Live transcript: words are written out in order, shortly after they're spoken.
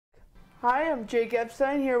Hi, I'm Jake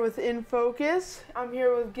Epstein here with inFocus. I'm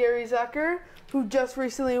here with Gary Zucker, who just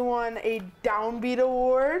recently won a Downbeat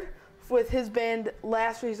Award with his band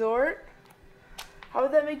Last Resort. How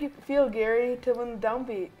would that make you feel, Gary, to win the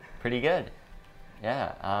Downbeat? Pretty good.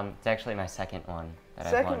 Yeah, it's actually my second one that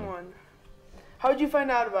I've won. Second one. How did you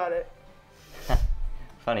find out about it?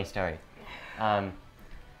 Funny story.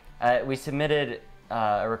 We submitted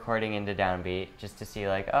a recording into Downbeat just to see,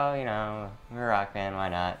 like, oh, you know, we're a rock band, why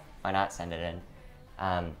not? Why not send it in?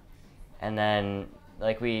 And then,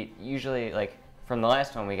 like, we usually, like, from the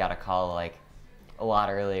last one, we got a call, like, a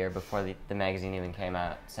lot earlier before the magazine even came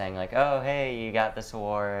out, saying, like, oh, hey, you got this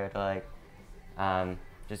award, like,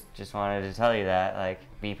 just wanted to tell you that, like,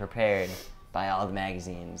 be prepared by all the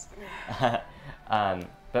magazines.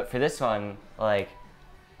 But for this one, like,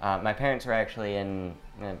 my parents were actually in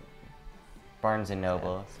Barnes &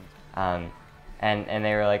 Noble, and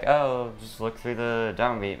they were like, oh, just look through the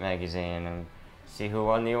Downbeat magazine and see who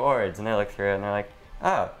won the awards. And they looked through it and they're like,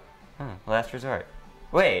 oh, Last Resort.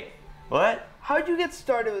 Wait, what? How did you get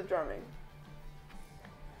started with drumming?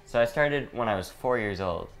 So I started when I was 4 years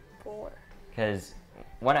old. 4. Because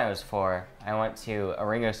when I was 4, I went to a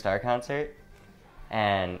Ringo Starr concert,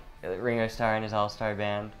 and Ringo Starr and his all-star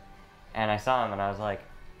band, and I saw him and I was like,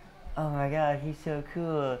 oh my god, he's so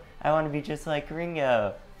cool. I want to be just like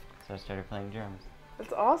Ringo. So I started playing drums.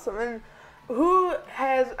 That's awesome. And who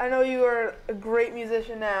has, I know you are a great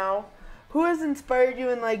musician now, who has inspired you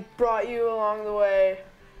and, like, brought you along the way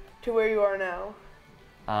to where you are now?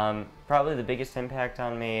 Probably the biggest impact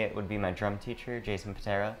on me would be my drum teacher, Jason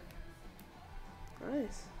Patera.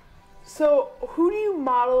 Nice. So who do you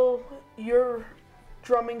model your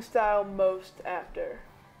drumming style most after?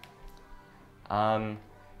 Well,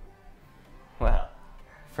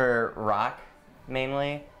 for rock,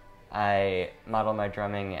 mainly, I model my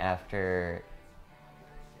drumming after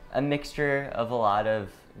a mixture of a lot of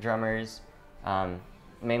drummers.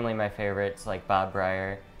 Mainly my favorites like Bob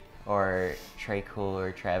Breyer or Trey Cool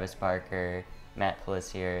or Travis Barker, Matt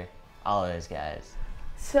Pelissier, all of those guys.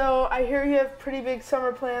 So I hear you have pretty big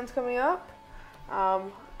summer plans coming up. I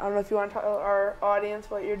don't know if you want to tell our audience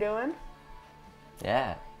what you're doing.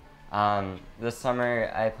 Yeah. This summer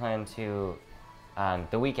I plan to,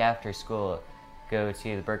 the week after school, go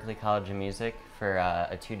to the Berklee College of Music for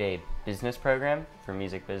a 2-day business program for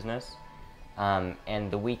music business.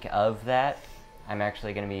 And the week of that, I'm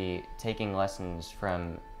actually going to be taking lessons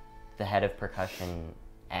from the head of percussion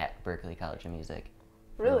at Berklee College of Music.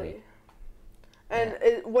 Really? And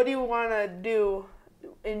what do you want to do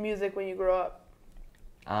in music when you grow up?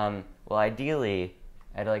 Well, ideally,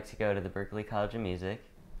 I'd like to go to the Berklee College of Music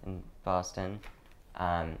in Boston,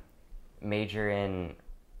 major in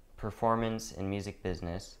performance and music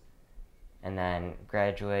business, and then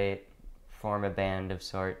graduate, form a band of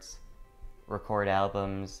sorts, record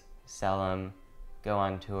albums, sell them, go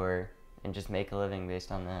on tour, and just make a living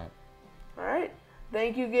based on that. All right.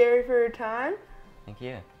 Thank you, Gary, for your time. Thank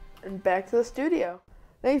you. And back to the studio.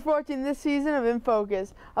 Thanks for watching this season of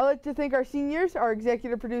inFocus. I'd like to thank our seniors, our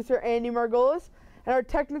executive producer, Andy Margolis, and our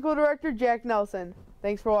technical director, Jack Nelson.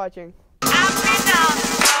 Thanks for watching.